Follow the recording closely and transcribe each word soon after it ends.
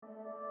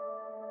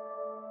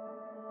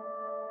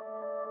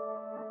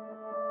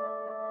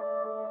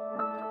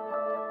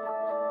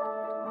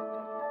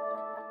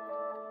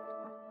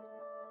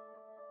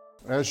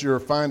As you're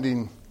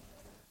finding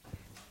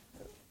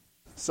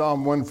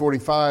Psalm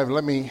 145,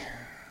 let me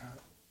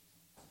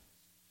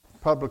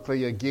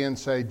publicly again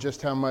say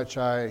just how much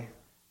I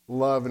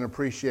love and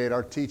appreciate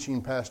our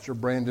teaching pastor,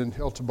 Brandon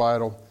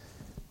Hiltebeitel.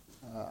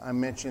 I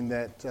mentioned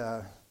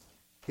that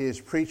he has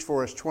preached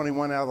for us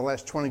 21 out of the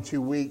last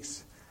 22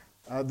 weeks.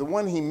 The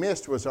one he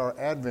missed was our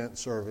Advent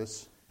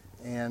service,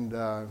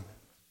 and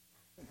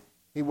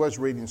he was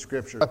reading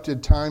Scripture.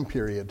 Interrupted time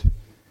period,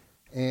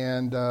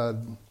 and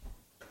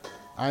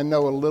I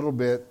know a little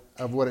bit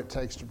of what it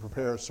takes to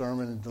prepare a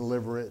sermon and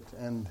deliver it,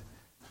 and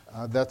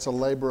that's a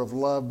labor of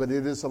love, but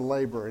it is a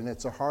labor, and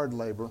it's a hard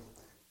labor.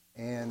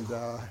 And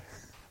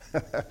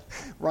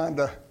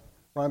Rhonda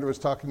was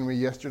talking to me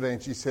yesterday,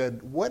 and she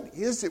said, "What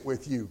is it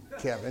with you,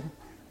 Kevin?"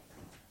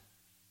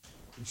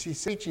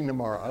 She's teaching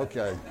tomorrow.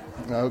 Okay.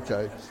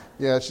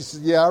 Yeah, she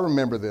said, "Yeah, I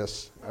remember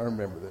this.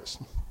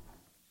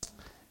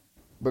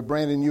 But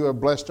Brandon, you have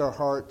blessed our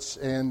hearts,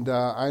 and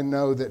I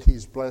know that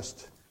he's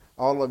blessed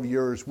all of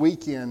yours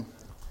week in,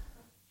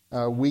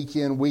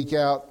 week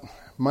out,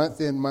 month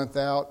in, month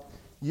out.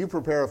 You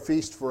prepare a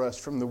feast for us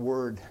from the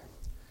Word.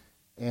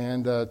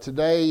 And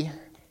today,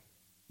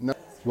 no,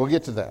 we'll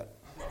get to that.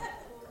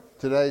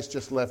 Today's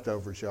just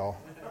leftovers, y'all.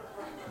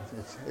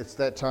 It's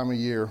that time of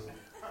year.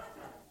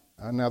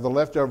 Now, the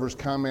leftovers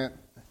comment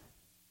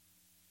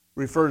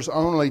refers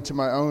only to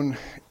my own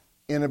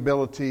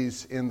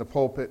inabilities in the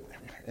pulpit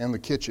and the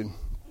kitchen.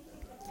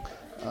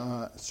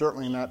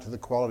 Certainly not to the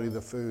quality of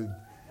the food.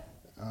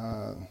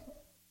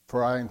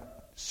 For I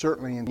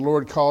certainly, the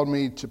Lord called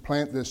me to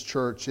plant this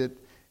church. It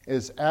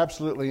is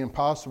absolutely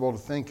impossible to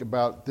think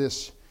about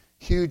this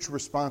huge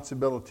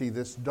responsibility,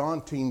 this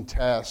daunting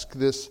task,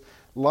 this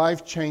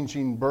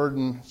life-changing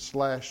burden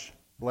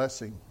 /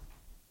 blessing.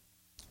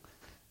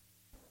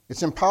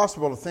 It's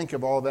impossible to think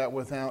of all that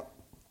without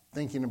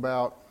thinking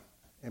about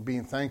and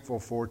being thankful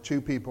for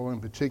two people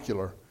in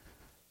particular.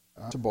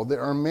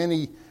 There are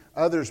many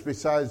others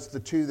besides the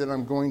two that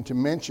I'm going to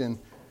mention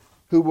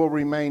who will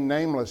remain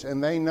nameless,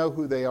 and they know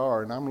who they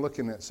are, and I'm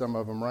looking at some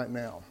of them right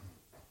now.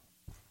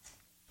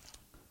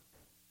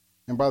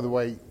 And by the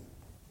way,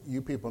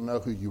 you people know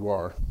who you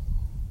are.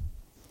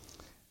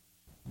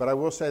 But I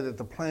will say that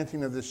the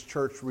planting of this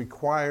church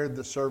required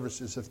the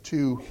services of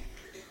two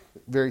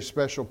very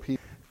special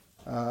people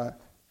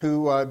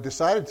who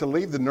decided to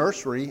leave the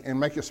nursery and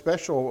make a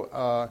special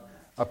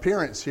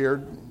appearance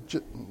here.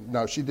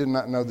 No, she did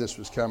not know this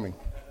was coming.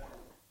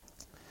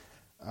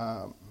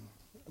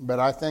 But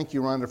I thank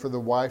you, Rhonda, for the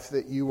wife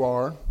that you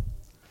are,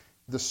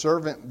 the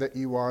servant that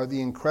you are,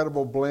 the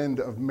incredible blend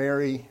of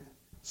Mary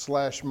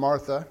 /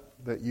 Martha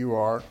that you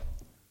are. The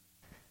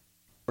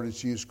Lord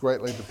has used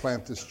greatly to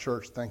plant this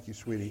church. Thank you,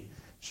 sweetie.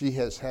 She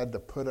has had to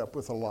put up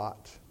with a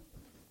lot.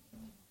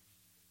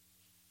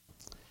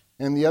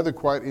 And the other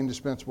quite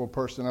indispensable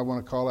person I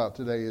want to call out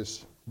today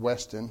is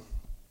Weston.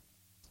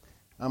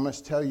 I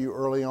must tell you,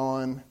 early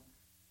on,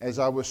 as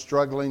I was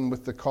struggling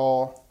with the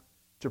call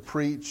to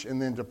preach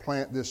and then to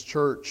plant this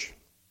church,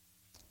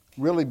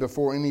 really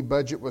before any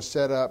budget was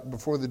set up,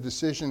 before the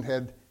decision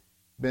had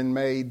been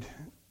made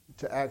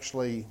to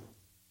actually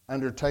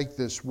undertake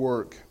this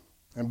work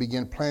and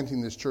begin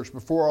planting this church,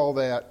 before all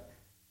that,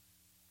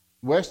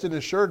 Weston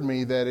assured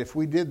me that if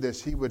we did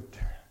this, he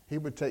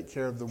would take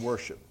care of the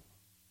worship.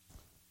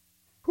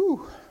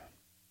 Whew.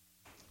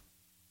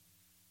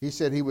 He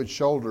said he would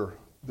shoulder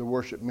the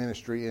worship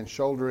ministry, and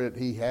shoulder it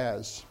he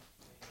has.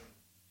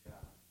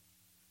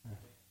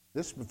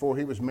 This is before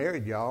he was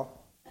married,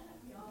 y'all.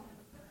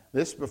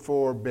 This is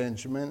before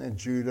Benjamin and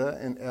Judah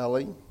and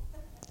Ellie.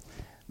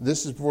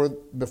 This is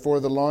before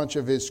the launch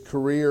of his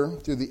career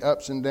through the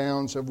ups and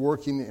downs of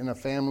working in a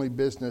family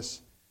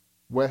business.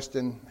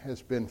 Weston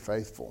has been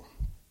faithful.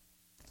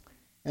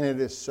 And it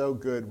is so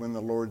good when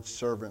the Lord's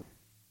servant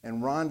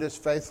and Rhonda's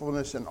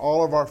faithfulness and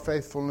all of our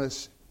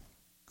faithfulness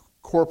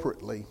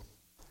corporately,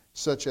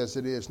 such as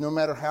it is, no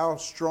matter how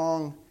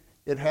strong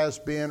it has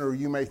been or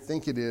you may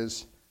think it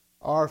is,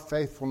 our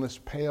faithfulness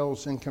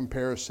pales in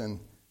comparison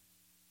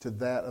to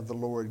that of the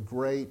Lord.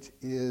 Great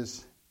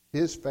is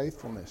His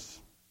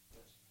faithfulness.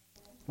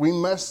 We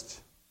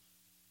must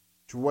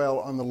dwell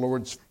on the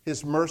Lord's,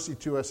 His mercy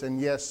to us, and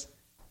yes,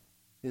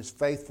 His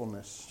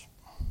faithfulness.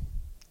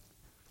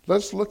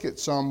 Let's look at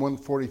Psalm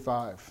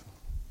 145.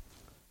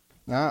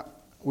 Now,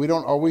 we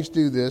don't always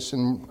do this,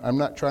 and I'm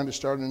not trying to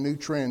start a new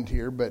trend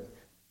here, but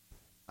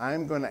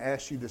I'm going to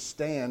ask you to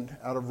stand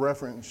out of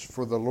reverence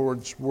for the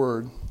Lord's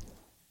Word.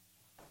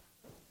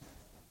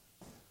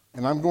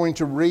 And I'm going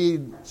to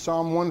read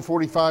Psalm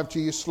 145 to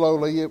you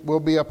slowly. It will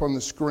be up on the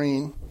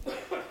screen.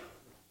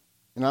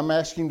 And I'm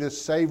asking you to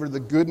savor the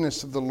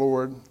goodness of the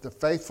Lord, the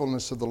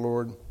faithfulness of the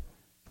Lord,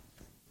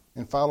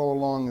 and follow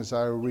along as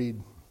I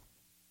read.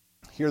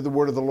 Hear the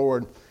word of the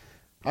Lord.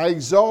 I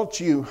exalt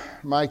you,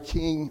 my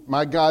King,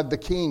 my God the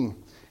King,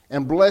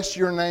 and bless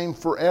your name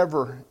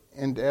forever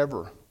and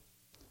ever.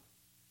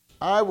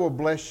 I will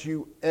bless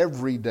you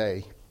every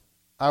day.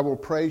 I will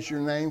praise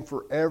your name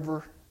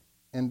forever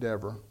and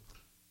ever.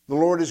 The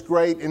Lord is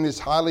great and is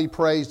highly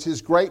praised.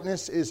 His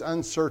greatness is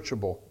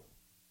unsearchable.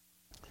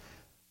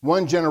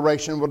 One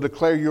generation will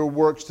declare your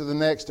works to the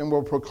next and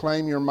will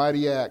proclaim your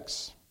mighty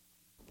acts.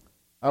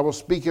 I will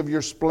speak of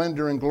your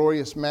splendor and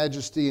glorious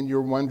majesty and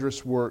your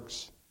wondrous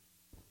works.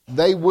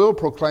 They will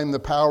proclaim the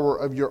power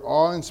of your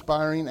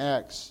awe-inspiring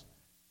acts,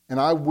 and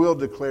I will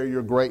declare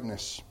your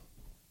greatness.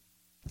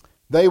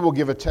 They will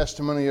give a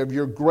testimony of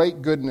your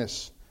great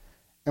goodness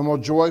and will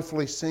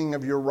joyfully sing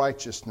of your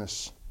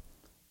righteousness.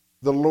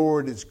 The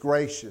Lord is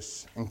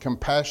gracious and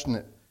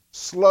compassionate,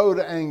 slow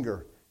to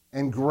anger,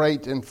 and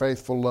great in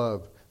faithful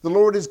love. The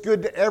Lord is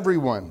good to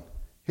everyone.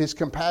 His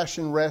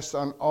compassion rests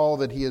on all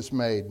that he has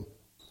made.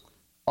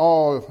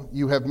 All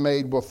you have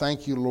made will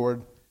thank you,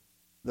 Lord.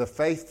 The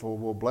faithful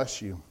will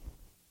bless you.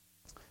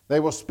 They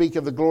will speak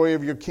of the glory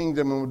of your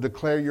kingdom and will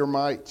declare your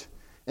might,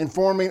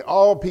 informing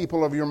all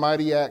people of your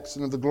mighty acts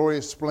and of the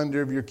glorious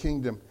splendor of your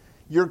kingdom.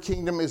 Your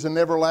kingdom is an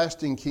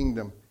everlasting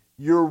kingdom.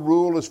 Your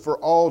rule is for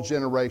all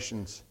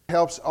generations. He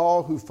helps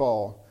all who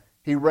fall.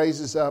 He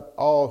raises up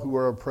all who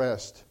are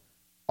oppressed.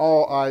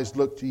 All eyes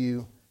look to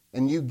you,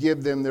 and you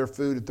give them their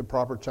food at the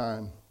proper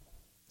time.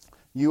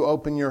 You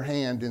open your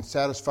hand and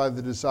satisfy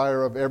the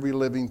desire of every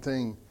living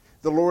thing.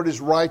 The Lord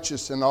is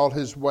righteous in all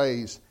his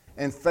ways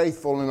and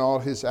faithful in all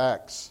his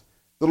acts.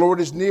 The Lord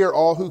is near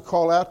all who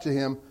call out to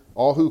him,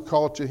 all who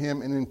call to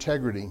him in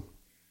integrity.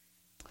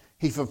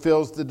 He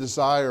fulfills the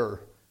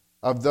desire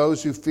of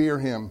those who fear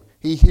him.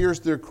 He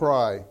hears their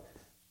cries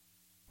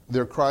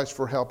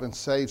for help, and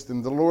saves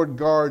them. The Lord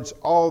guards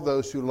all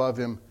those who love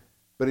him,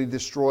 but he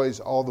destroys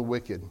all the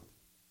wicked.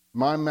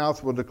 My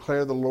mouth will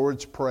declare the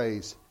Lord's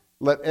praise.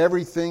 Let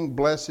everything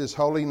bless his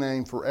holy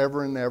name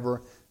forever and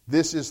ever.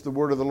 This is the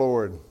word of the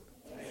Lord.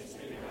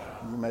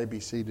 You may be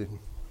seated.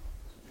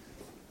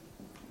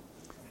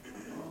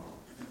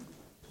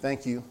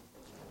 Thank you.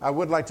 I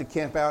would like to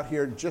camp out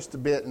here just a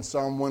bit in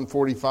Psalm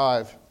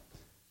 145.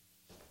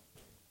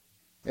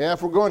 Yeah,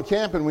 if we're going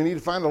camping, we need to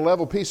find a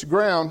level piece of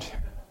ground.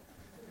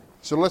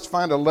 So let's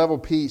find a level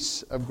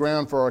piece of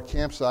ground for our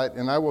campsite.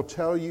 And I will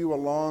tell you,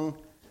 along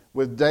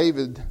with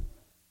David,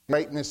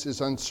 greatness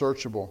is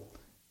unsearchable.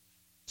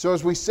 So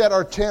as we set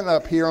our tent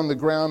up here on the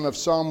ground of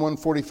Psalm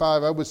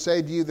 145, I would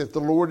say to you that the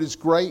Lord is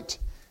great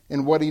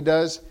in what he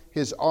does.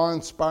 His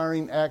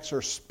awe-inspiring acts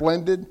are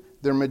splendid.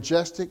 They're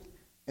majestic.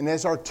 And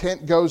as our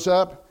tent goes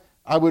up,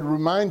 I would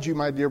remind you,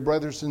 my dear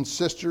brothers and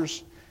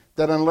sisters,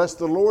 that unless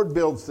the Lord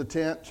builds the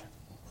tent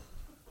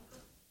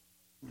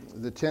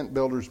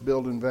builders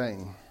build in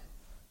vain.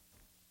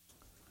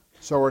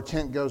 So our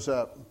tent goes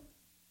up,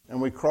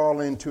 and we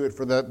crawl into it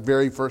for that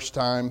very first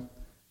time.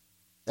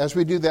 As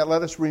we do that,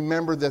 let us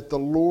remember that the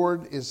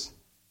Lord is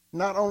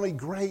not only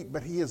great,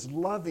 but he is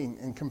loving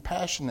and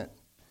compassionate.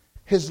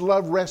 His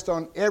love rests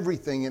on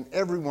everything and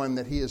everyone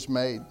that he has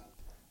made.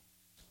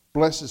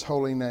 Bless his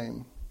holy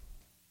name.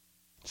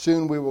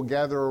 Soon we will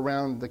gather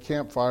around the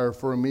campfire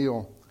for a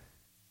meal.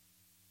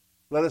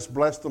 Let us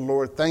bless the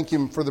Lord, thank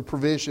him for the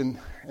provision,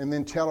 and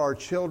then tell our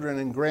children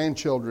and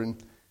grandchildren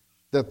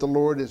that the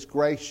Lord is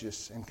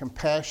gracious and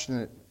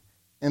compassionate,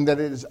 and that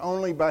it is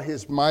only by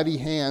his mighty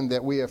hand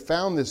that we have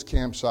found this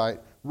campsite,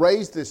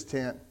 raised this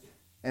tent,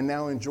 and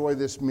now enjoy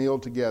this meal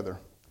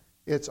together.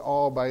 It's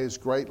all by his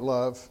great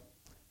love.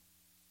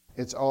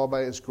 It's all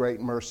by his great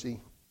mercy.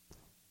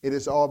 It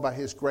is all by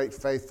his great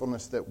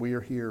faithfulness that we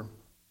are here.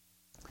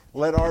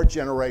 Let our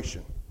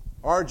generation,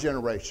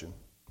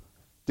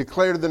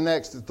 declare to the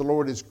next that the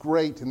Lord is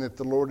great and that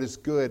the Lord is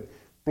good.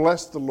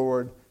 Bless the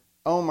Lord,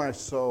 O my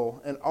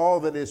soul, and all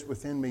that is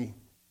within me.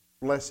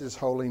 Bless his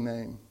holy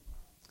name.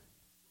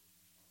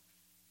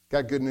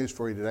 Got good news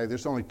for you today.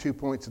 There's only 2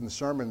 points in the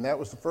sermon, and that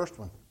was the first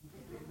one.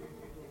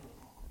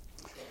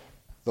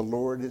 The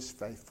Lord is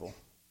faithful.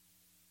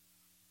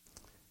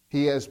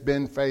 He has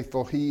been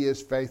faithful. He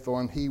is faithful,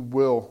 and he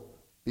will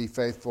be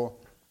faithful.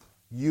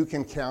 You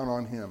can count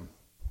on him.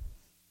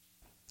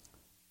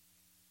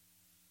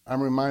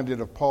 I'm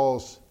reminded of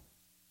Paul's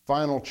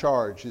final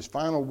charge, his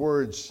final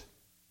words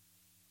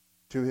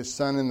to his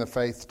son in the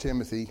faith,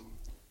 Timothy.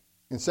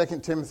 In 2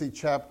 Timothy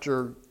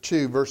chapter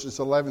 2, verses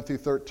 11 through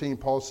 13,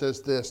 Paul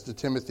says this to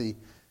Timothy: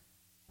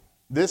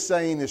 "This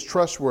saying is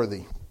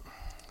trustworthy,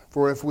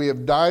 for if we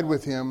have died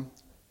with him,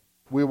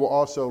 we will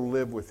also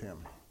live with him.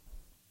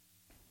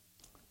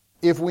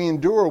 If we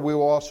endure, we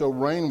will also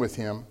reign with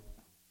him.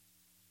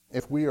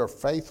 If we are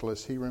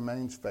faithless, he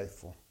remains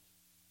faithful,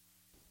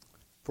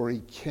 for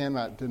he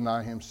cannot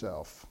deny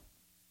himself."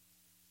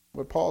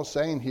 What Paul's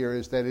saying here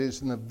is that it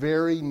is in the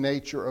very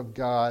nature of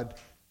God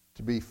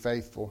to be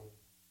faithful.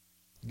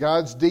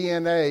 God's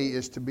DNA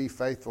is to be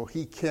faithful.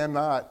 He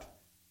cannot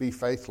be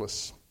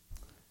faithless.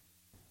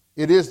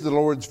 It is the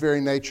Lord's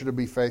very nature to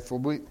be faithful.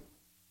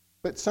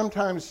 But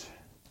sometimes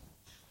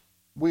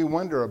we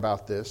wonder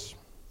about this.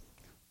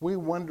 We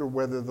wonder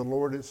whether the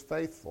Lord is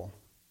faithful.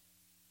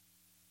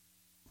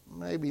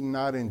 Maybe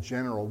not in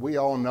general. We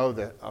all know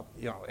that,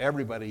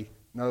 everybody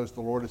knows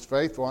the Lord is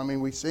faithful. I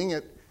mean, we sing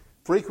it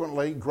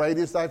frequently. Great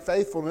is thy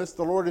faithfulness.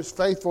 The Lord is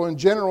faithful. In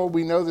general,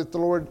 we know that the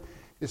Lord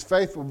is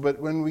faithful. But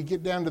when we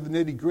get down to the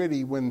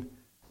nitty-gritty, when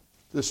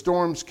the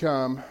storms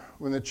come,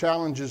 when the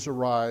challenges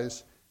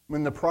arise,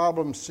 when the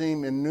problems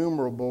seem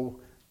innumerable,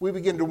 we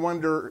begin to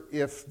wonder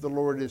if the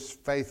Lord is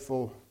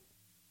faithful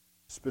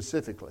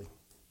specific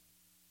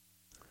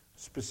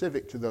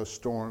to those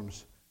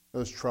storms,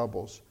 those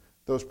troubles,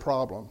 those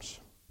problems.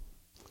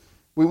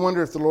 We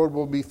wonder if the Lord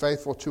will be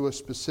faithful to us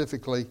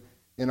specifically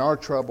in our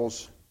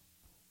troubles.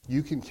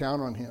 You can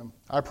count on Him.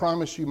 I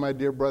promise you, my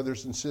dear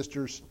brothers and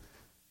sisters,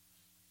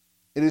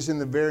 it is in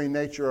the very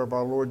nature of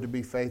our Lord to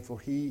be faithful.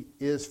 He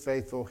is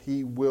faithful.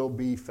 He will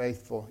be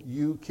faithful.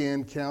 You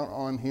can count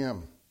on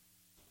Him.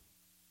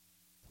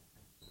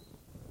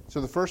 So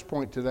the first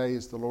point today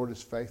is the Lord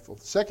is faithful.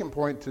 The second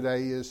point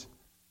today is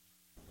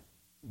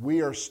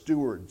we are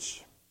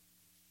stewards.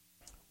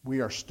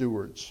 We are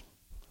stewards.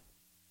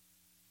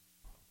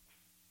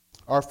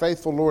 Our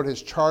faithful Lord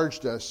has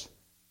charged us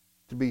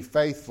to be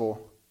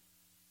faithful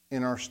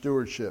in our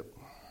stewardship.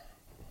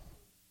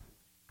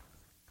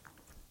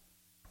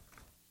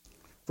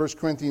 1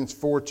 Corinthians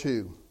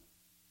 4:2.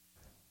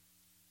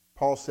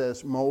 Paul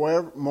says,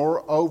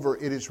 moreover,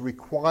 it is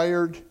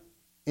required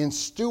in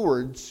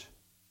stewards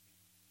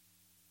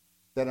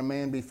that a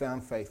man be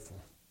found faithful.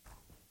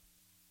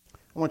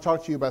 I want to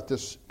talk to you about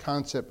this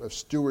concept of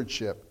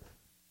stewardship.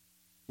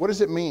 What does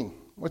it mean?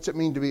 What's it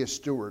mean to be a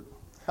steward?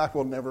 I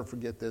will never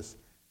forget this.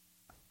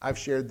 I've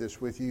shared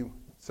this with you,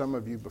 some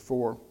of you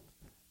before,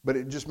 but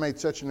it just made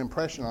such an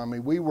impression on me.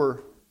 We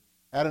were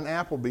at an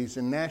Applebee's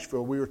in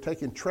Nashville. We were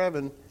taking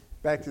Trevin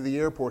back to the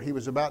airport. He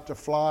was about to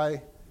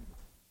fly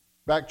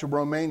back to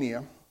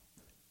Romania,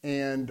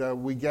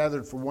 and we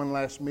gathered for one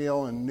last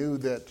meal and knew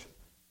that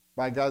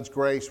by God's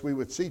grace we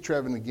would see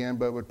Trevin again,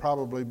 but it would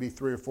probably be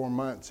 3 or 4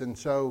 months. And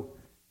so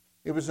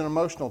it was an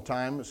emotional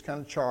time. It was kind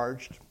of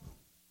charged.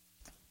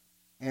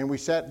 And we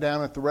sat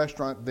down at the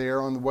restaurant there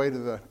on the way to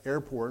the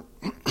airport,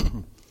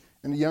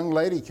 and a young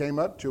lady came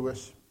up to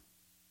us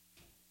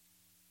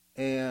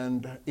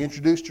and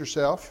introduced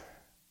herself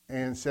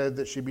and said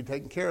that she'd be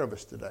taking care of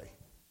us today.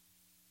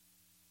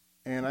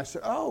 And I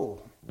said,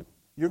 "Oh,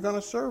 you're going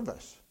to serve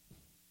us."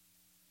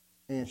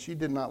 And she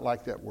did not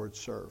like that word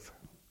serve.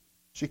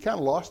 She kind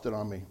of lost it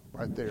on me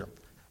right there.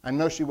 I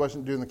know she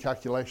wasn't doing the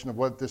calculation of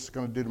what this is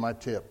going to do to my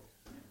tip,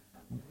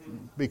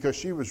 because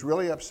she was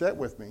really upset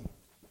with me.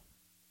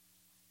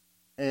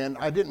 And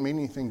I didn't mean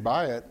anything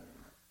by it.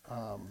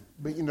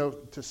 But, you know,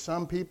 to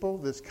some people,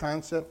 this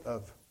concept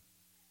of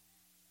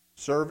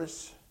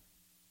service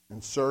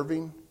and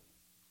serving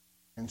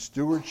and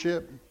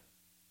stewardship,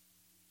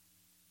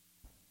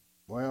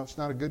 well, it's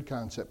not a good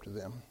concept to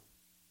them.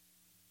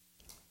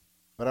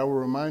 But I will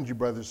remind you,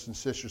 brothers and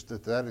sisters,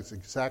 that that is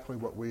exactly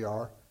what we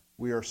are.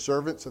 We are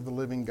servants of the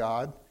living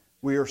God.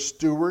 We are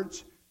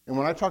stewards. And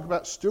when I talk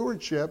about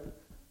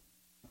stewardship,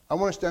 I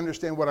want us to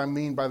understand what I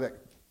mean by that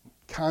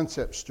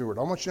concept, steward.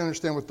 I want you to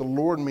understand what the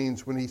Lord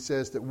means when He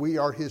says that we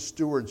are His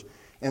stewards,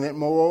 and that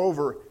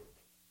moreover,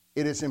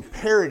 it is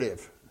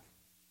imperative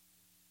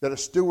that a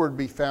steward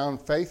be found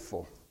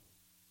faithful.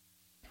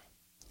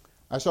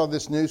 I saw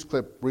this news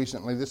clip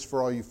recently. This is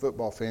for all you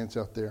football fans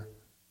out there.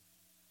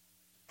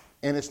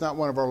 And it's not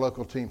one of our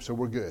local teams, so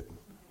we're good.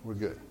 We're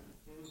good.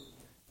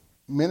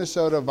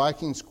 Minnesota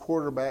Vikings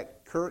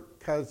quarterback Kirk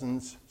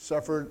Cousins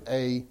suffered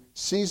a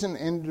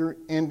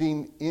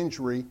season-ending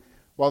injury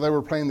while they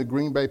were playing the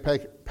Green Bay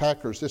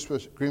Packers. This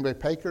was Green Bay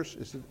Packers?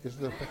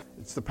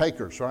 It's the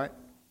Packers, right?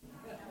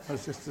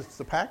 It's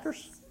the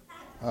Packers?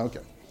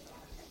 Okay.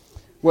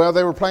 Well,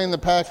 they were playing the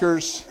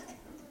Packers,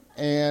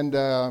 and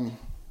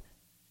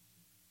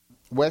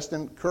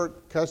Weston,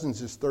 Kirk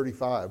Cousins is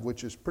 35,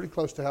 which is pretty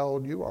close to how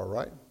old you are,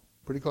 right?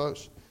 Pretty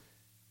close.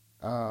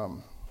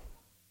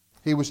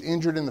 He was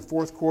injured in the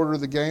fourth quarter of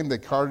the game. They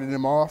carted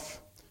him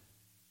off.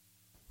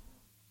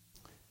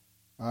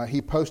 He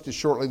posted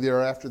shortly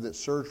thereafter that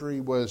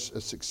surgery was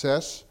a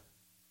success.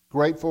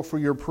 Grateful for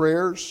your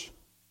prayers.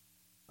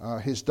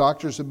 His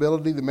doctor's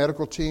ability, the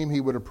medical team,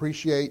 he would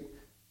appreciate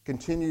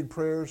continued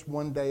prayers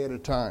one day at a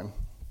time.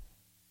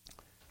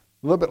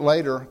 A little bit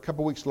later, a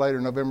couple weeks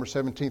later, November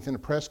 17th, in a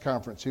press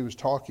conference, he was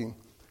talking.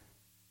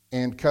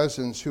 And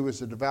Cousins, who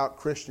is a devout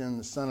Christian,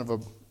 the son of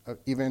an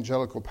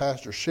evangelical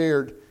pastor,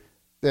 shared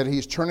that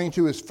he's turning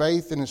to his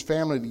faith and his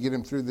family to get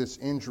him through this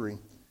injury.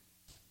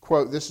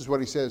 Quote, this is what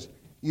he says: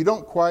 "You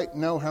don't quite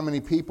know how many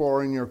people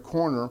are in your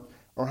corner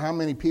or how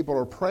many people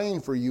are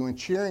praying for you and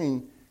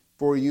cheering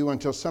for you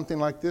until something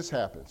like this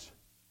happens."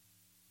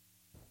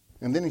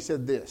 And then he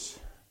said this,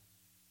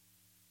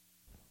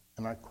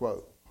 and I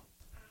quote,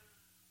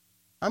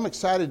 "I'm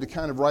excited to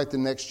kind of write the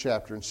next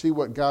chapter and see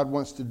what God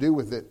wants to do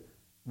with it,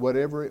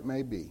 whatever it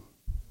may be."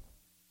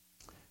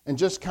 And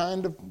just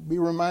kind of be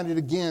reminded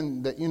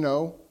again that, you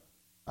know,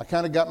 I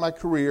kind of got my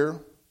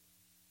career.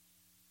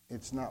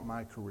 It's not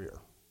my career.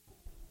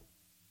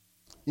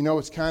 You know,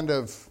 it's kind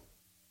of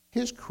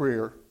his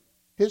career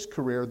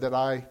that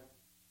I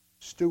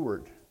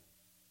steward.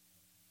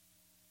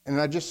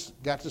 And I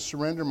just got to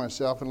surrender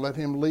myself and let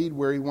him lead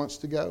where he wants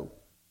to go.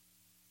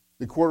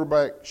 The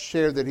quarterback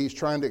shared that he's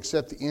trying to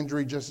accept the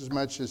injury just as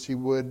much as he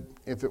would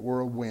if it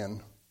were a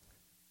win.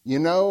 "You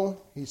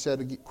know," he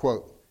said,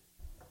 quote,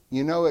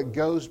 "you know, it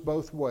goes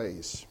both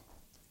ways.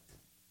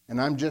 And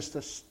I'm just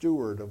a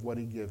steward of what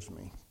he gives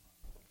me."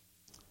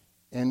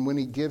 And when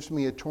he gives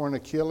me a torn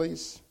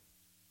Achilles,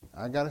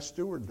 I got to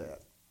steward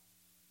that.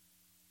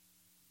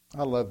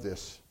 I love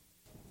this.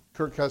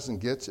 Kirk Cousin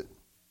gets it.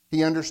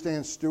 He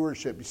understands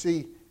stewardship. You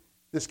see,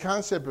 this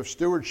concept of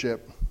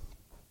stewardship,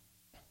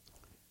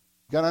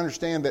 you've got to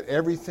understand that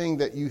everything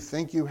that you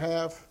think you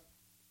have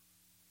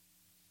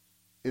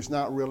is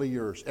not really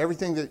yours.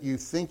 Everything that you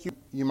think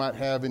you might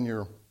have in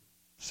your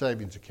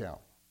savings account.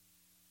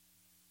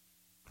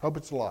 Hope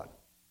it's a lot.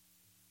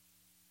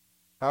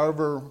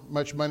 However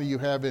much money you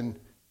have in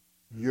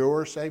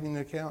your savings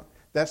account,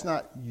 that's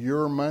not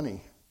your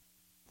money.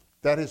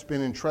 That has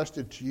been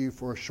entrusted to you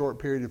for a short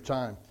period of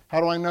time. How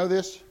do I know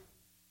this?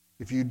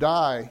 If you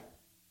die,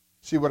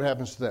 see what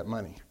happens to that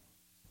money.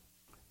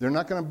 They're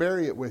not going to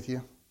bury it with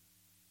you.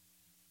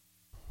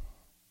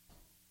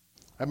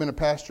 I've been a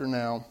pastor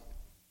now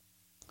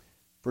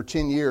for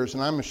 10 years,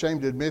 and I'm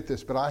ashamed to admit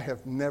this, but I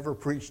have never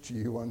preached to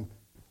you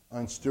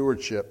on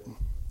stewardship.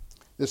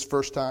 This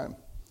first time.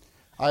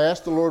 I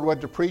asked the Lord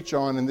what to preach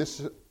on,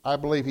 and I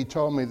believe He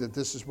told me that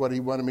this is what He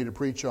wanted me to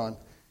preach on.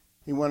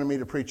 He wanted me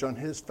to preach on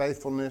His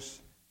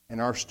faithfulness and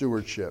our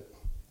stewardship.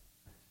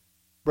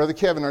 Brother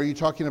Kevin, are you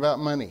talking about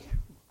money?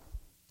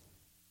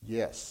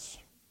 Yes.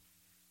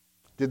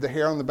 Did the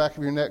hair on the back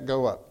of your neck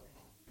go up?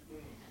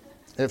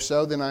 If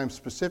so, then I'm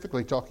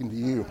specifically talking to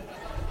you.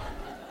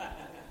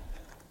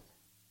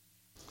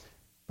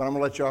 But I'm going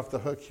to let you off the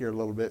hook here a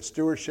little bit.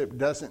 Stewardship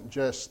doesn't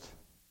just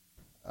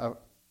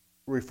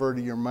refer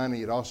to your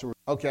money. It also,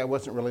 I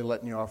wasn't really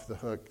letting you off the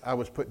hook. I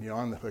was putting you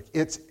on the hook.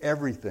 It's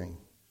everything.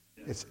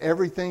 It's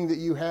everything that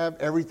you have,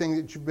 everything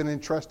that you've been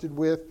entrusted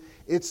with.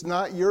 It's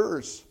not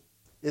yours.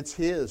 It's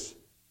His.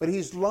 But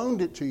He's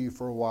loaned it to you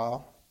for a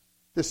while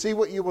to see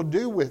what you will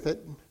do with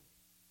it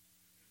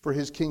for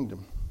His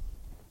kingdom.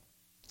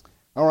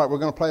 All right, we're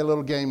going to play a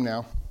little game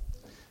now.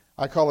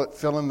 I call it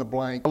fill in the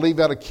blank. I'll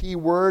leave out a key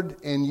word,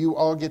 and you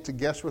all get to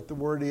guess what the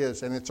word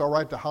is. And it's all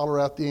right to holler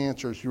out the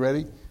answers. You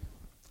ready?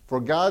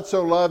 For God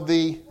so loved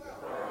the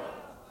world.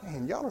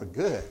 Man, y'all are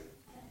good.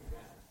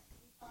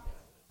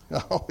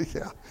 Oh,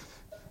 yeah.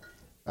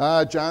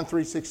 John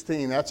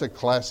 3:16. That's a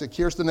classic.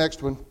 Here's the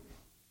next one.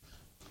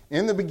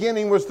 In the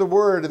beginning was the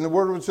Word, and the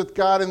Word was with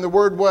God, and the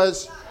Word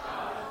was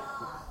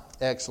God.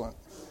 Excellent.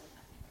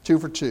 2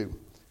 for 2.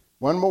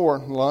 One more.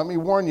 Let me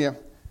warn you.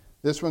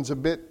 This one's a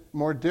bit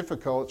more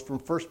difficult. It's from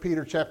 1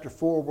 Peter chapter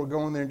 4. We'll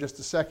go in there in just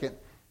a second.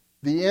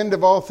 The end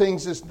of all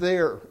things is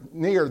near.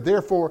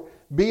 Therefore,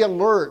 be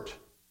alert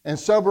and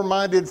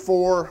sober-minded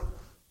for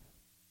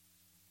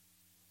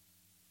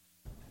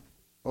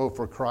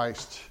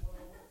Christ.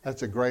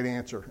 That's a great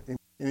answer.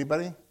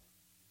 Anybody?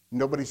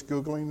 Nobody's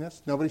Googling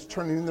this? Nobody's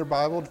turning in their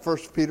Bible to 1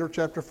 Peter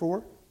chapter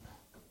 4?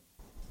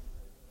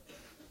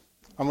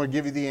 I'm going to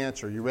give you the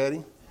answer. You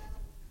ready?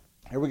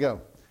 Here we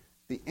go.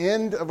 The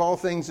end of all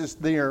things is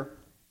near.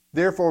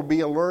 Therefore, be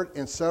alert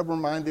and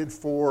sober-minded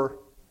for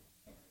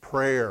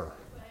prayer.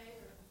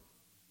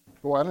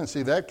 Boy, I didn't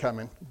see that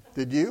coming.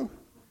 Did you?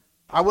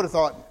 I would have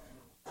thought,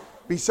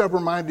 be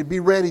sober-minded, be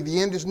ready.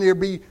 The end is near.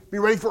 Be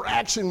ready for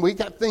action. We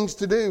got things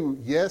to do.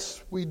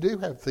 Yes, we do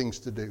have things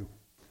to do.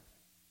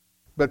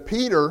 But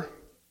Peter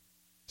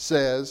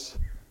says,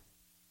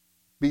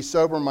 be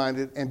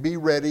sober-minded and be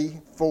ready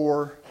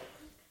for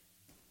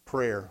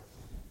prayer.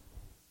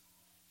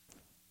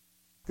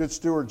 Good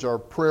stewards are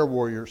prayer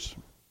warriors.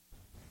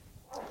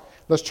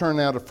 Let's turn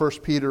now to 1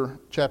 Peter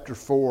chapter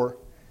 4.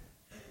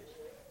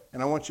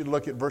 And I want you to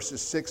look at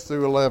verses 6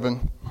 through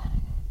 11.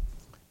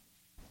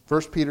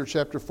 1 Peter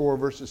chapter 4,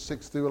 verses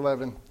 6 through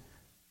 11.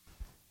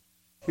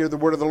 Hear the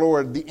word of the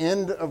Lord. The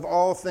end of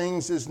all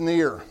things is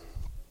near.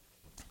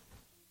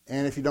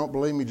 And if you don't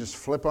believe me, just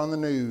flip on the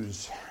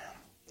news.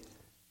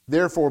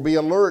 Therefore, be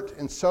alert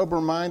and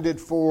sober-minded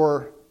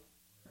for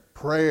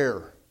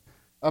prayer.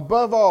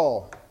 Above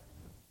all,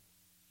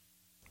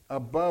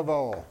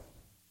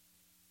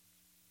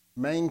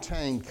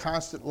 maintain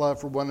constant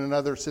love for one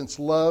another, since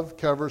love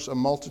covers a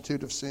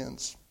multitude of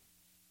sins.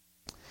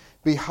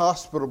 Be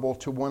hospitable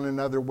to one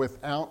another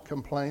without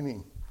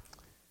complaining.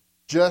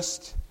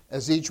 Just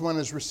as each one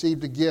has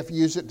received a gift,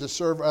 use it to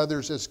serve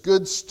others as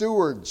good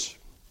stewards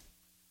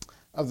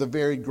of the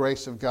varied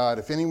grace of God.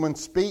 If anyone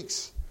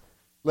speaks,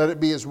 let it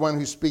be as one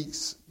who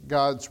speaks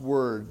God's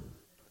word.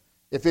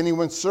 If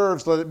anyone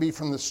serves, let it be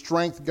from the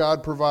strength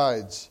God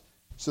provides,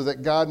 so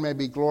that God may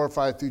be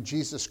glorified through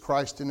Jesus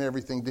Christ in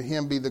everything. To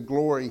Him be the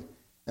glory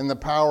and the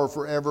power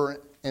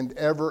forever and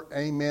ever.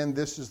 Amen.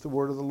 This is the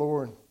word of the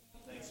Lord.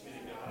 Thanks be to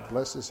God.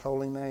 Bless His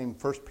holy name.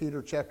 1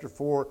 Peter chapter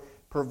 4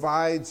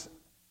 provides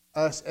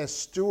us as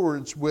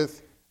stewards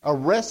with a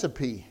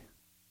recipe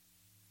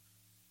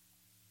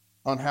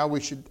on how we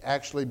should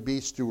actually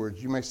be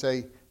stewards. You may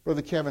say,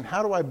 Brother Kevin,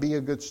 how do I be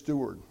a good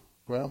steward?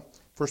 Well,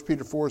 1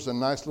 Peter 4 is a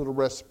nice little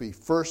recipe.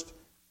 First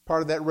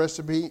part of that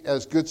recipe,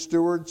 as good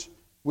stewards,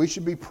 we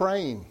should be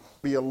praying.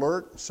 Be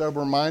alert,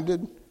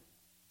 sober-minded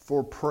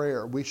for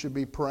prayer. We should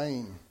be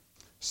praying.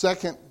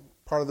 Second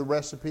part of the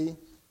recipe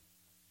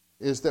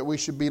is that we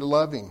should be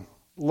loving.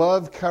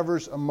 Love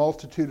covers a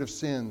multitude of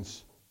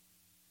sins.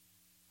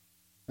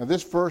 Now,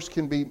 this verse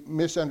can be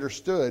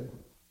misunderstood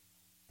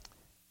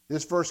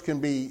This verse can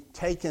be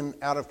taken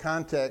out of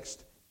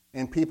context,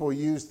 and people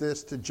use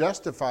this to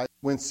justify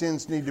when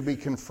sins need to be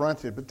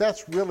confronted. But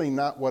that's really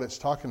not what it's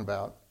talking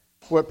about.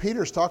 What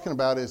Peter's talking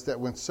about is that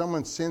when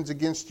someone sins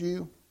against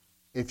you,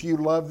 if you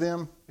love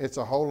them, it's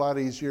a whole lot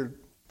easier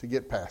to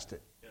get past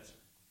it. Yes.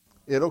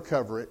 It'll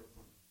cover it.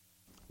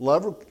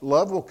 Love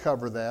will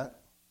cover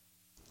that.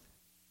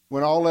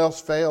 When all else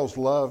fails,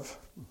 love.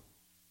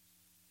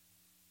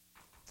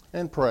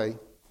 And pray.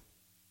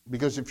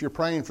 Because if you're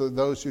praying for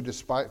those who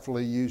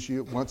despitefully use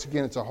you, once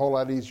again, it's a whole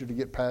lot easier to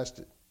get past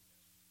it.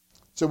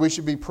 So we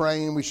should be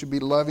praying, we should be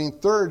loving.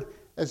 Third,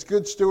 as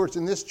good stewards,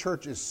 and this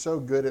church is so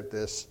good at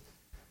this,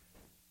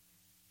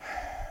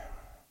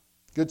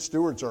 good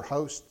stewards are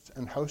hosts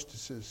and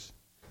hostesses.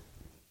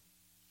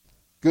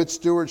 Good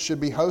stewards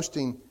should be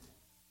hosting,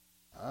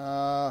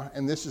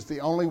 and this is the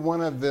only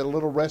one of the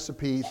little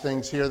recipe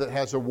things here that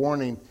has a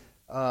warning.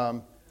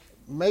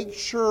 Make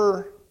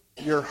sure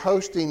you're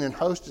hosting and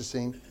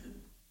hostessing.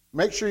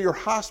 Make sure you're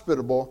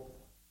hospitable,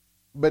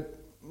 but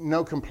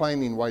no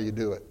complaining while you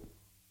do it.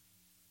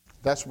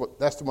 That's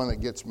the one that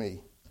gets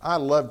me. I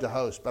love to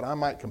host, but I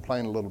might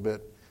complain a little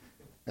bit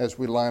as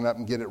we line up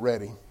and get it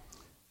ready,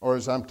 or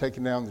as I'm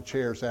taking down the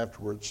chairs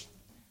afterwards.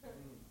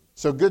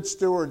 So good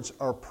stewards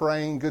are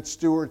praying, good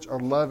stewards are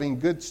loving,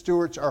 good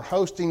stewards are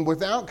hosting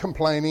without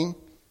complaining.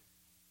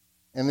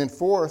 And then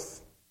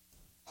fourth,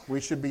 we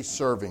should be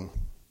serving.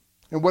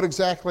 And what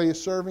exactly is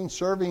serving?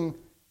 Serving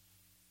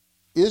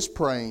is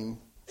praying.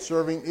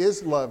 Serving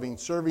is loving.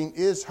 Serving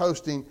is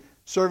hosting.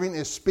 Serving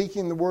is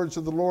speaking the words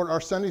of the Lord.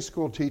 Our Sunday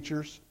school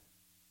teachers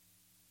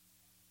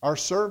are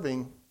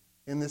serving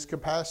in this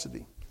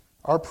capacity.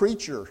 Our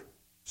preacher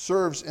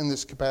serves in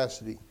this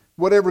capacity.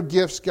 Whatever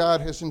gifts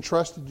God has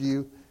entrusted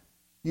you,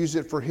 use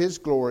it for His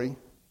glory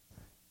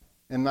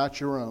and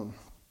not your own.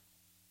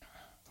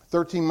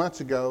 13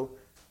 months ago,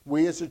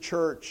 we as a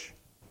church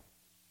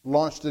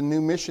launched a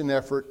new mission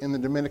effort in the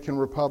Dominican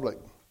Republic.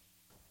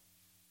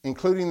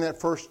 Including that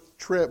first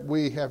trip,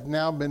 we have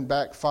now been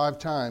back 5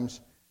 times.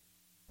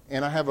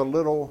 And I have a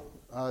little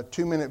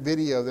 2-minute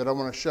video that I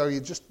want to show you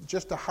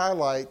just to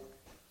highlight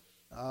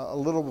a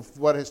little of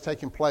what has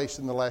taken place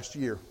in the last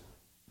year.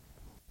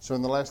 So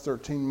in the last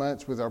 13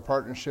 months with our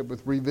partnership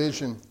with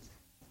Revision,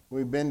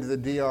 we've been to the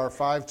DR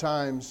 5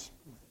 times.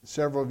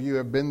 Several of you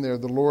have been there.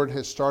 The Lord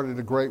has started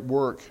a great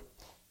work.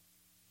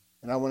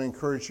 And I want to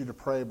encourage you to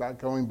pray about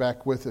going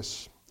back with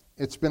us.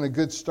 It's been a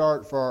good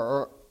start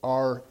for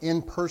our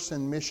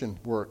in-person mission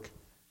work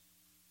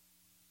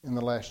in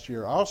the last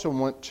year. I also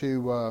want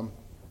to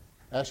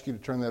ask you to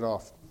turn that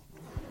off.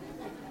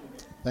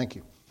 Thank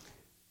you.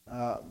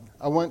 I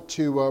want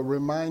to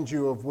remind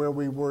you of where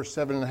we were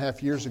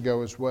 7.5 years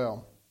ago as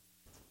well.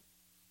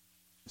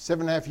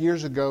 7.5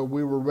 years ago,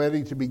 we were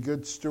ready to be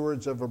good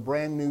stewards of a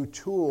brand new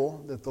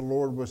tool that the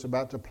Lord was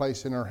about to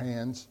place in our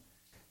hands.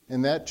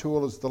 And that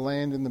tool is the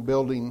land and the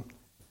building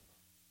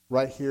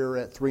right here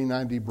at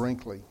 390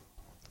 Brinkley.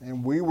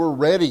 And we were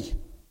ready.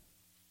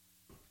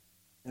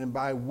 And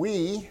by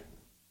we,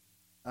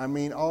 I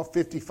mean all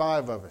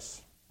 55 of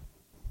us.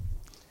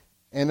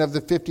 And of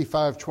the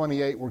 55,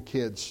 28 were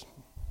kids.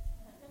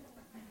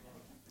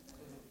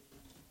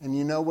 And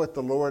you know what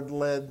the Lord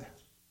led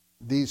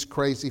these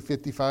crazy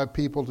 55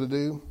 people to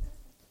do?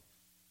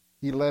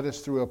 He led us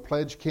through a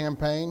pledge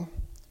campaign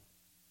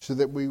so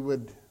that we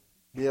would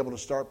be able to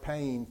start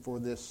paying for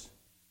this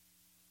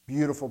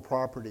beautiful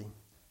property.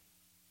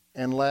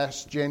 And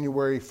last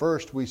January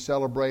 1st, we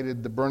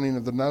celebrated the burning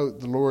of the note.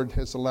 The Lord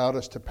has allowed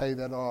us to pay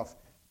that off.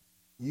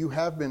 You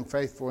have been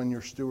faithful in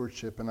your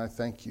stewardship, and I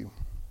thank you.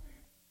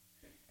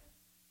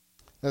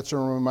 That's a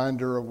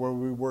reminder of where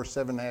we were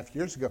 7.5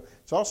 years ago.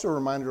 It's also a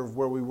reminder of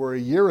where we were a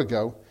year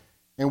ago.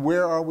 And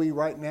where are we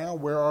right now?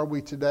 Where are we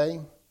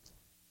today?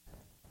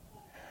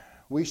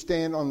 We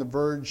stand on the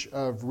verge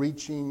of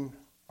reaching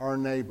our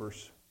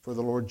neighbors for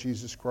the Lord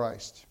Jesus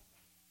Christ.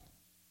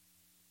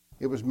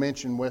 It was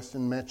mentioned,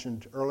 Weston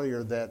mentioned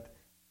earlier, that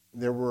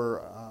there were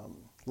a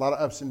lot of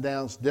ups and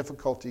downs,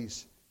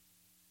 difficulties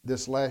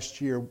this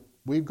last year.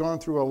 We've gone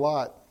through a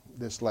lot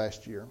this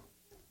last year.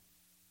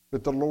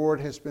 But the Lord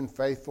has been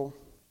faithful.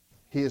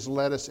 He has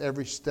led us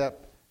every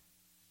step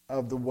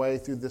of the way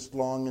through this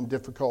long and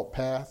difficult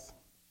path.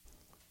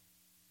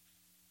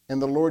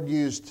 And the Lord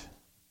used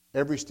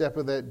every step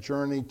of that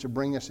journey to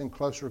bring us in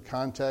closer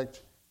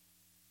contact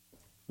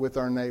with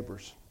our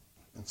neighbors.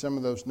 And some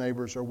of those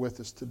neighbors are with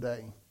us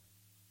today.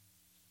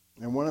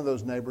 And one of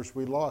those neighbors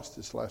we lost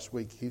this last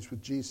week. He's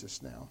with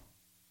Jesus now.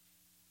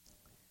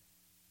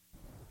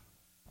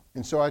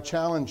 And so I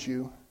challenge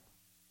you,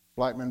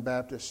 Blackman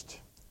Baptist,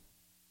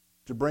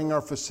 to bring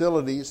our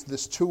facilities,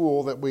 this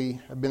tool that we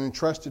have been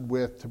entrusted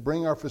with, to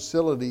bring our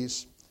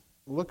facilities.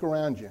 Look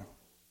around you.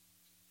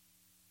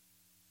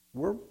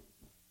 We're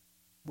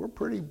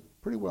pretty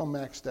well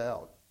maxed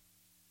out.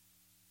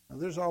 Now,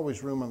 there's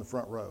always room on the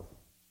front row.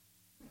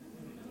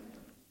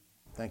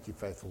 Thank you,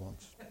 faithful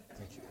ones.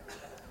 Thank you.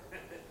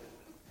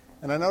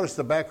 And I notice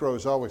the back row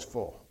is always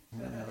full.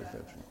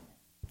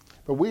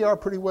 But we are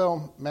pretty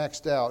well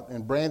maxed out.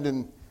 And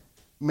Brandon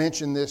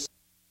mentioned this.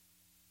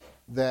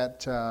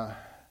 that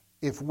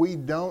if we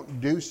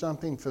don't do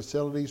something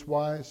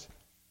facilities-wise,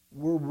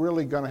 we're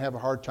really going to have a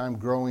hard time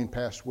growing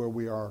past where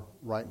we are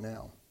right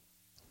now.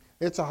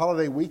 It's a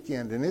holiday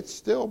weekend, and it's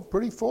still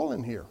pretty full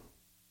in here.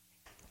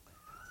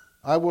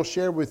 I will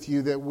share with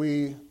you that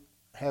we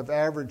have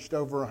averaged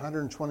over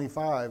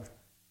 125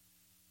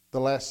 the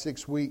last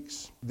 6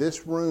 weeks.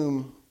 This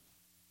room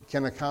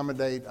can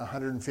accommodate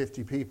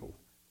 150 people.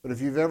 But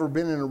if you've ever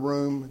been in a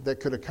room that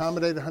could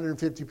accommodate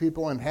 150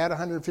 people and had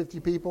 150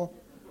 people,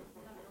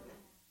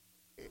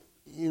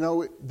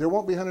 there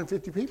won't be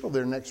 150 people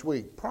there next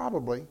week,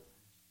 probably,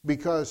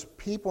 because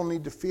people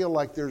need to feel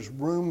like there's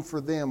room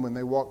for them when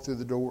they walk through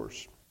the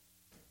doors.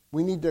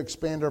 We need to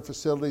expand our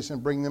facilities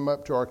and bring them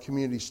up to our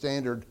community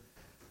standard,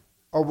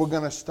 or we're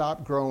going to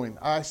stop growing.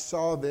 I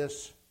saw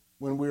this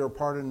when we were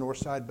part of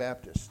Northside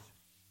Baptist.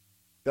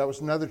 That was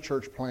another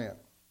church plant.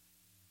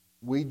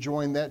 We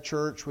joined that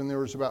church when there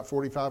was about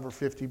 45 or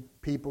 50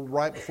 people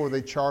right before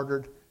they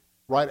chartered,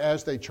 right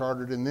as they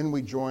chartered, and then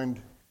we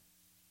joined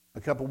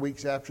a couple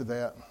weeks after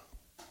that.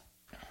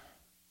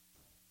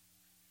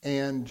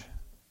 And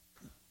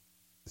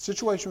the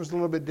situation was a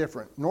little bit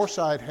different.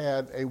 Northside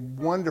had a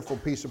wonderful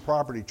piece of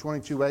property,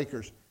 22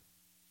 acres,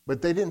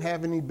 but they didn't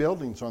have any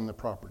buildings on the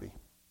property.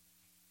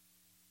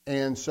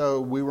 And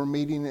so we were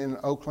meeting in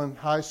Oakland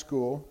High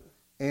School,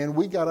 and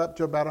we got up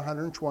to about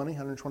 120,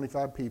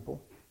 125 people.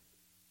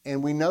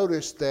 And we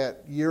noticed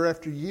that year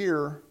after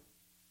year,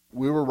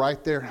 we were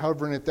right there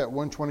hovering at that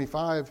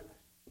 125,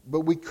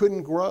 but we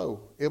couldn't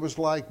grow. It was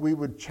like we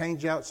would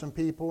change out some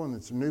people, and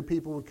then some new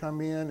people would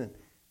come in,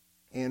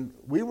 and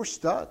we were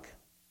stuck.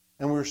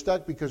 And we were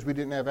stuck because we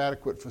didn't have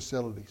adequate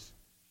facilities.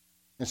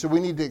 And so we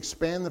need to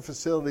expand the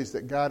facilities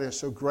that God has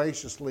so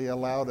graciously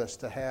allowed us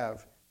to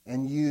have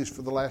and use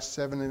for the last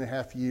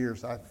 7.5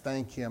 years. I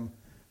thank Him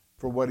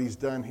for what He's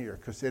done here,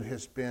 because it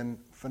has been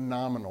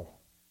phenomenal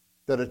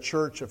that a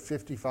church of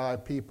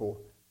 55 people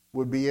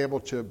would be able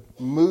to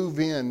move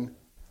in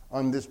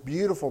on this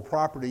beautiful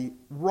property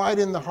right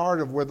in the heart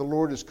of where the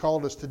Lord has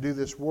called us to do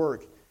this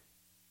work,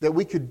 that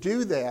we could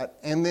do that,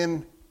 and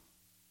then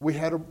we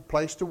had a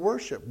place to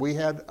worship. We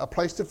had a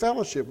place to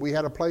fellowship. We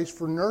had a place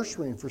for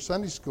nursery and for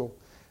Sunday school.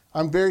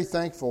 I'm very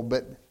thankful,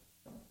 but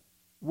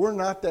we're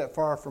not that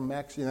far from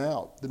maxing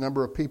out the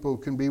number of people who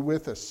can be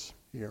with us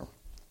here.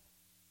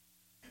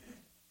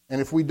 And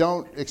if we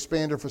don't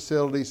expand our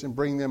facilities and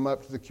bring them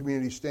up to the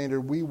community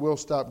standard, we will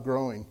stop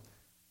growing.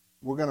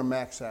 We're going to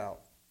max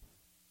out.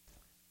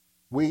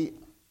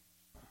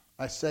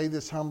 I say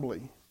this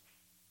humbly,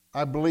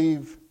 I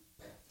believe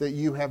that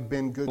you have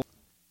been good.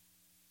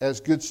 As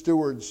good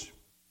stewards,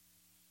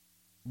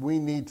 we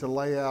need to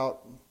lay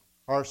out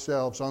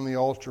ourselves on the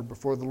altar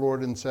before the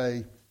Lord and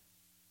say,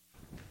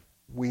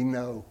 we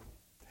know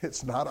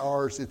it's not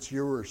ours, it's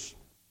yours.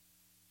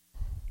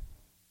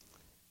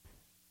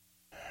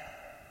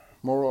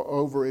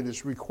 Moreover, it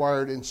is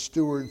required in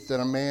stewards that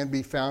a man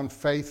be found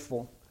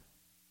faithful.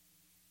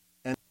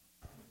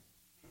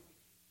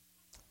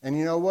 And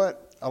you know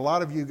what? A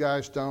lot of you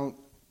guys don't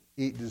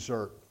eat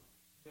dessert.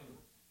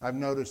 I've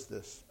noticed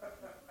this.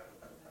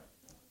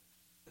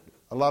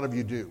 A lot of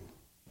you do.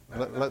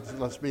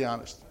 Let's be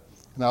honest.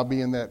 And I'll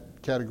be in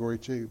that category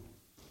too.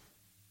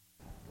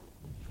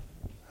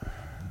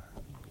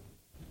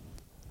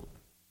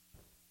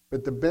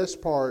 But the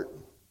best part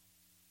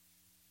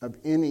of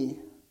any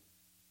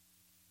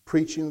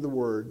preaching of the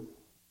Word,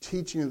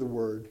 teaching of the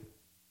Word,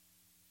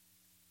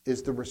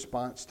 is the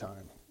response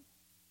time.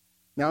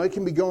 Now, it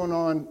can be going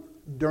on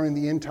during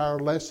the entire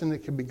lesson.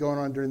 It can be going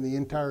on during the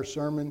entire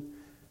sermon.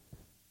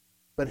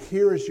 But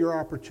here is your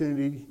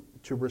opportunity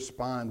to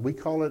respond. We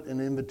call it an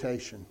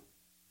invitation.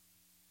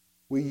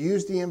 We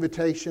use the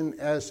invitation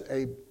as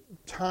a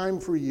time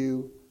for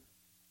you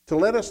to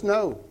let us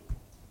know.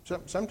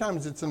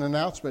 Sometimes it's an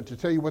announcement to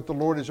tell you what the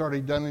Lord has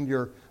already done in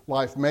your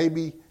life.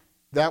 Maybe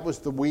that was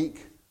the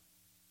week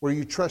where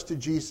you trusted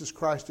Jesus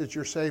Christ as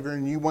your Savior,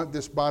 and you want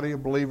this body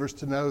of believers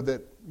to know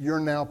that you're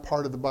now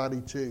part of the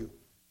body too.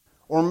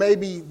 Or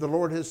maybe the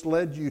Lord has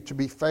led you to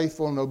be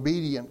faithful and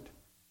obedient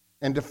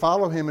and to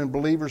follow Him in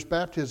believer's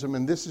baptism,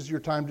 and this is your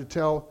time to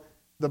tell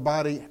the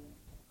body,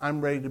 I'm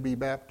ready to be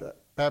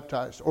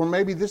baptized. Or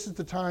maybe this is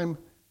the time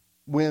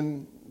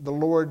when the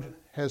Lord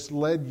has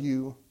led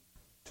you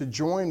to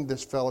join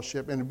this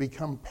fellowship and to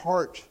become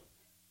part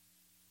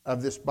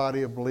of this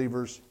body of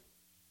believers.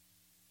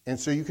 And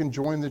so you can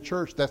join the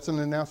church. That's an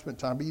announcement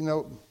time.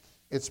 But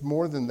it's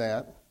more than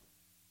that.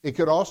 It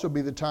could also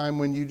be the time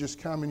when you just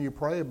come and you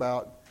pray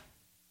about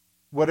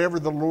whatever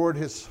the Lord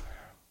is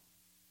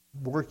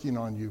working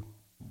on you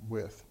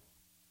with.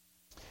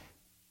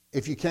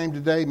 If you came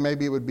today,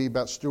 maybe it would be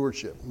about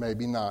stewardship.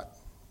 Maybe not.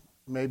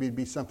 Maybe it'd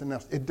be something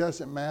else. It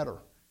doesn't matter.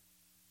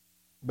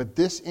 But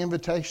this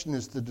invitation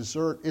is the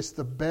dessert. It's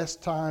the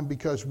best time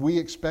because we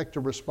expect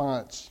a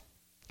response.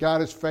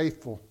 God is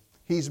faithful.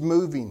 He's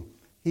moving.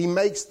 He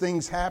makes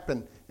things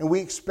happen. And we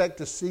expect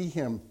to see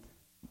Him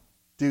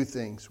do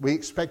things. We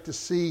expect to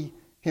see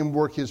Him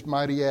work His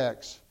mighty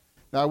acts.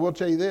 Now, I will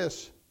tell you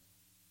this.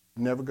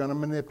 I'm never going to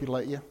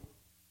manipulate you.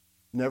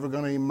 never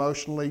going to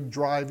emotionally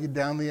drive you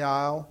down the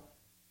aisle,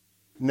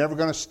 never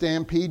going to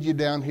stampede you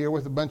down here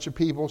with a bunch of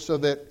people so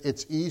that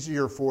it's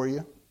easier for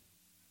you.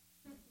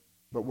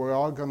 But we're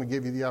all going to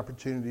give you the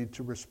opportunity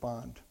to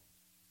respond.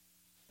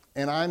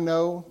 And I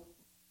know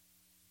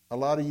a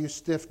lot of you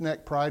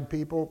stiff-necked proud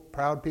people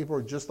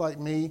are just like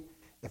me.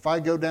 If I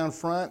go down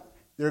front,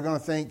 they're going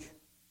to think,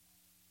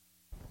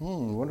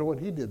 wonder what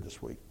he did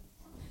this week.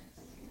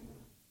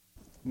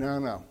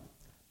 No,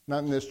 not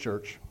in this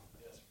church.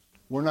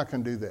 We're not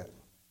going to do that.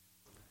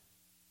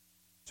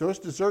 So it's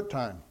dessert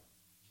time.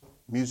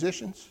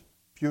 Musicians,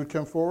 if you would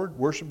come forward,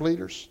 worship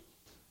leaders,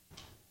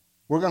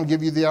 we're going to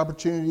give you the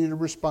opportunity to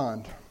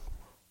respond.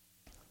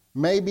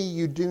 Maybe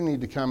you do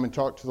need to come and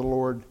talk to the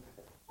Lord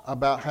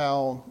about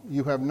how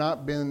you have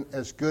not been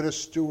as good a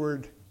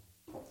steward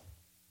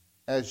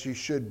as you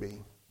should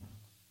be.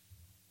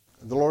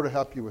 The Lord will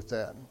help you with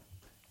that.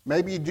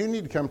 Maybe you do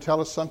need to come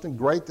tell us something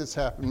great that's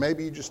happened.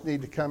 Maybe you just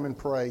need to come and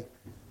pray.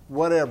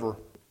 Whatever.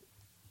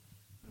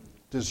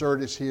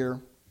 Dessert is here.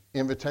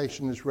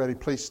 Invitation is ready.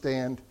 Please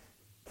stand.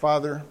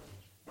 Father,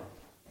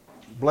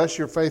 bless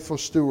your faithful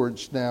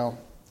stewards now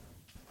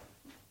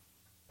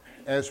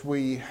as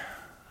we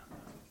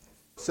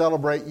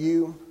celebrate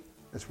you,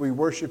 as we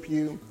worship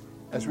you,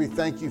 as we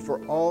thank you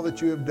for all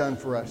that you have done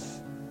for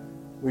us.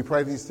 We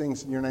pray these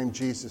things in your name,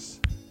 Jesus.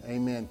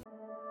 Amen.